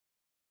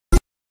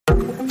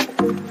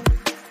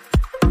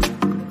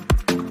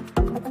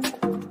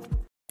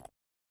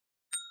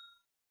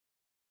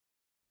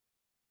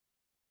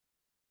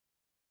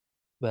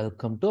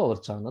Welcome to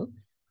our channel.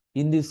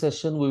 In this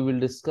session, we will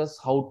discuss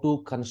how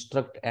to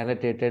construct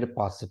annotated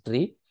parse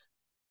tree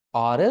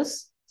or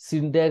as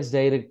syntax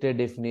directed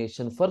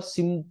definition for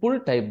simple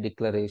type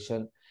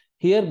declaration.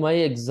 Here my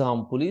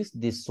example is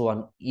this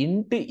one,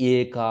 int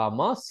a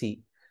comma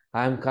c.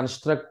 I am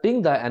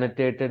constructing the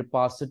annotated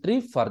parse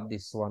tree for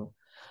this one.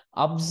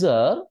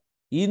 Observe,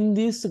 in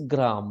this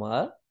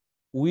grammar,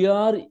 we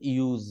are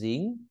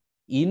using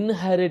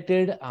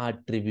inherited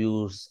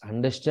attributes.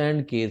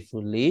 Understand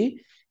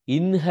carefully.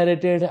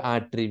 Inherited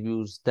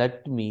attributes.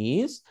 That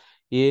means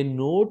a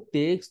node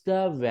takes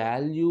the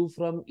value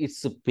from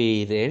its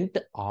parent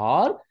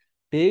or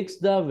takes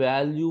the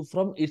value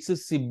from its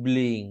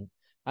sibling.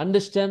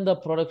 Understand the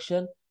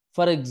production.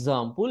 For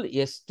example,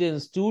 S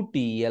tends to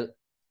TL.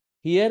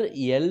 Here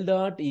L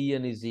dot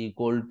En is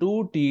equal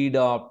to T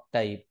dot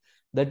type.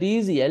 That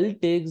is, L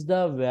takes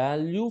the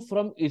value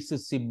from its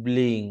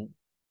sibling.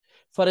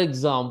 For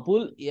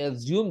example,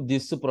 assume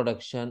this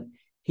production.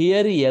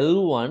 Here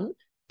L1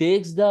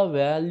 takes the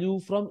value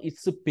from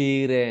its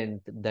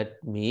parent.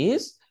 That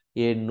means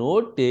a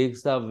node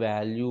takes the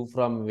value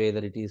from whether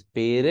it is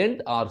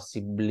parent or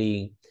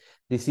sibling.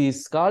 This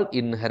is called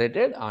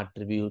inherited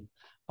attribute.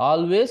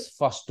 Always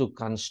first to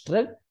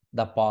construct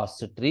the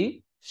parse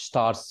tree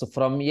starts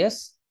from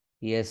S.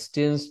 S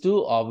tends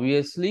to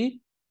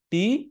obviously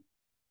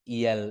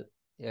TL.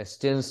 S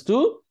tends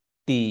to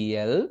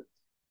TL.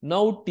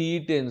 Now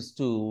T tends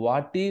to,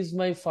 what is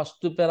my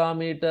first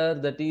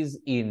parameter? That is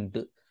int.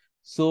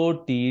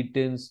 So T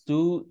tends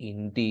to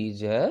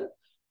integer.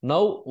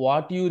 Now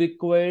what you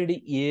required?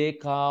 A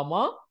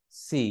comma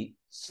C.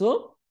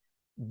 So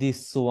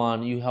this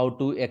one you have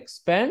to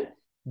expand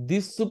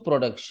this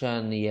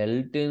production.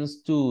 L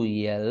tends to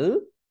L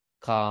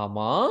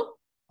comma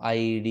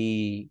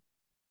ID.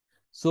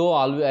 So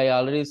I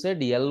already said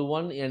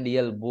L1 and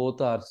L both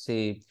are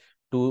same.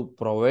 To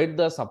provide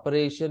the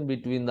separation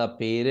between the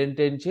parent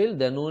and child,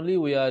 then only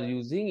we are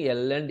using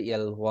L and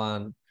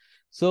L1.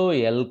 So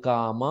L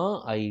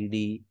comma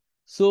ID.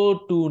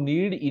 So to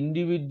need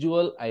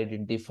individual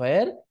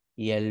identifier,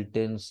 L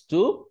tends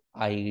to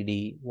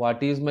ID.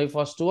 What is my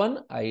first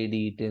one?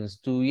 ID tends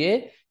to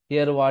A.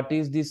 Here what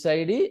is this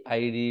ID?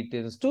 ID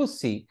tends to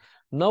C.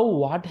 Now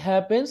what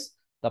happens?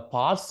 The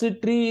parse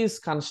tree is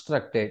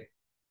constructed.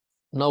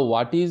 Now,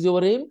 what is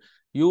your aim?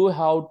 You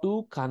have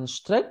to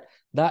construct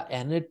the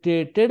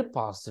annotated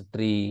parse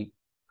tree.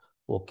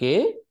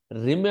 Okay.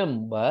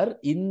 Remember,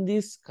 in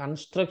this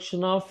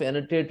construction of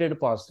annotated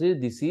parse tree,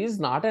 this is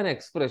not an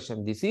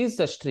expression. This is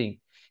a string.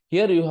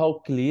 Here you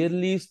have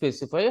clearly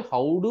specified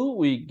how do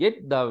we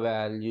get the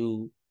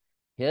value.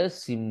 Here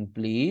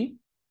simply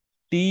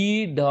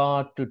T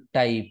dot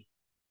type.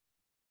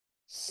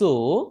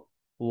 So,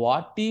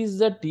 what is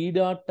the T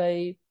dot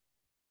type?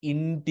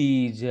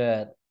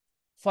 Integer.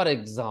 For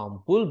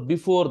example,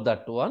 before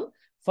that one,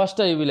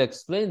 first I will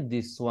explain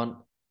this one.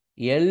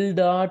 L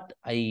dot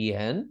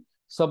in.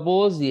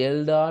 Suppose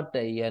L dot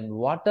in.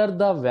 What are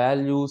the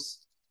values?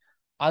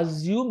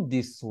 Assume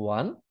this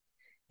one.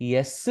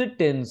 S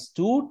tends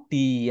to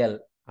TL.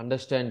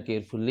 Understand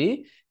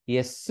carefully.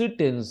 S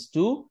tends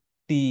to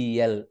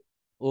TL.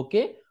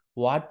 Okay.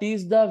 What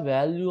is the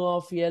value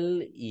of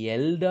L?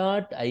 L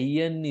dot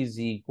in is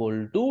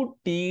equal to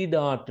T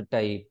dot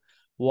type.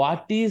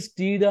 What is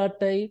T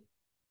dot type?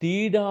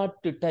 T dot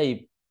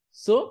type.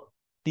 So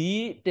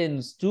T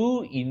tends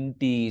to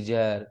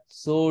integer.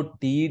 So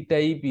T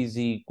type is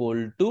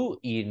equal to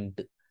int.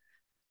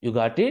 You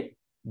got it?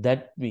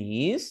 That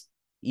means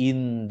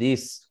in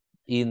this,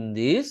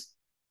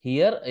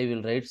 here I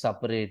will write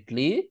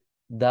separately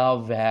the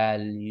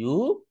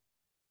value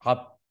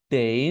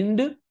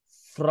obtained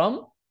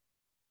from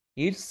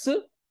its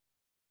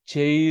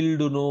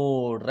child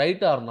node,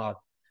 right or not?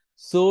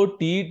 So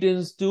T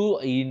tends to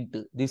int.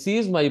 This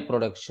is my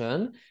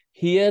production.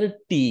 Here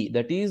T,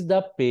 that is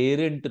the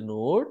parent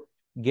node,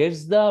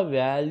 gets the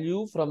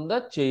value from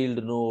the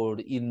child node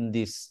in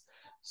this.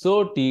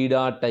 So T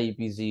dot type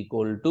is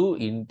equal to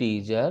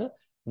integer.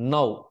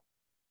 Now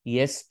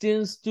S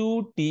tends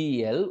to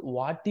TL.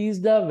 What is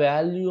the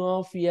value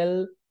of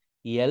L?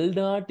 L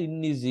dot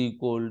in is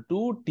equal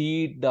to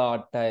T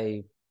dot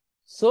type.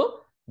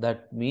 So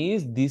that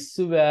means this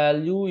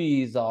value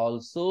is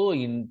also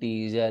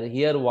integer.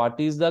 Here, what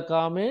is the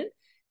comment?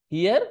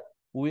 Here,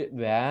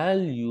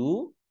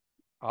 value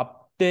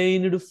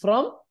obtained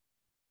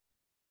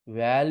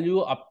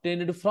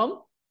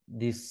from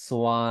this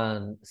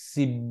one,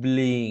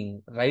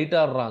 sibling, right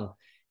or wrong?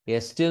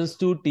 S tends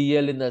to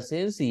TL in the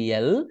sense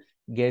L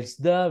gets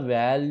the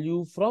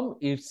value from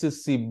its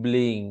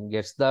sibling.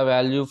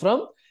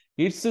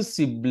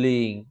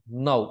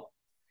 Now,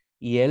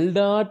 L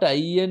dot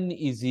in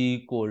is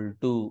equal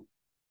to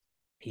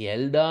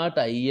L dot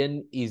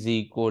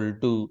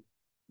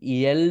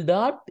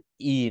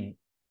in.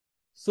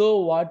 So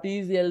what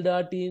is L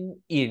dot in?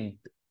 Int.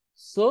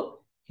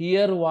 So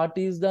here what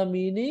is the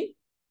meaning?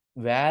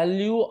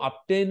 Value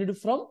obtained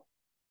from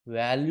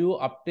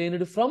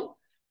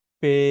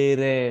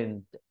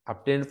parent.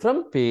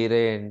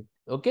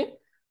 Okay.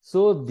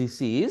 So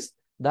this is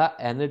the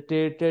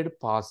annotated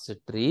parse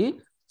tree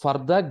for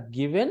the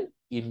given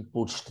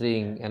input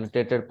string.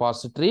 Annotated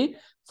parse tree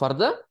for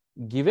the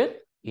given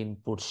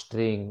input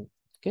string.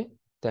 Okay,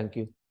 thank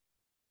you.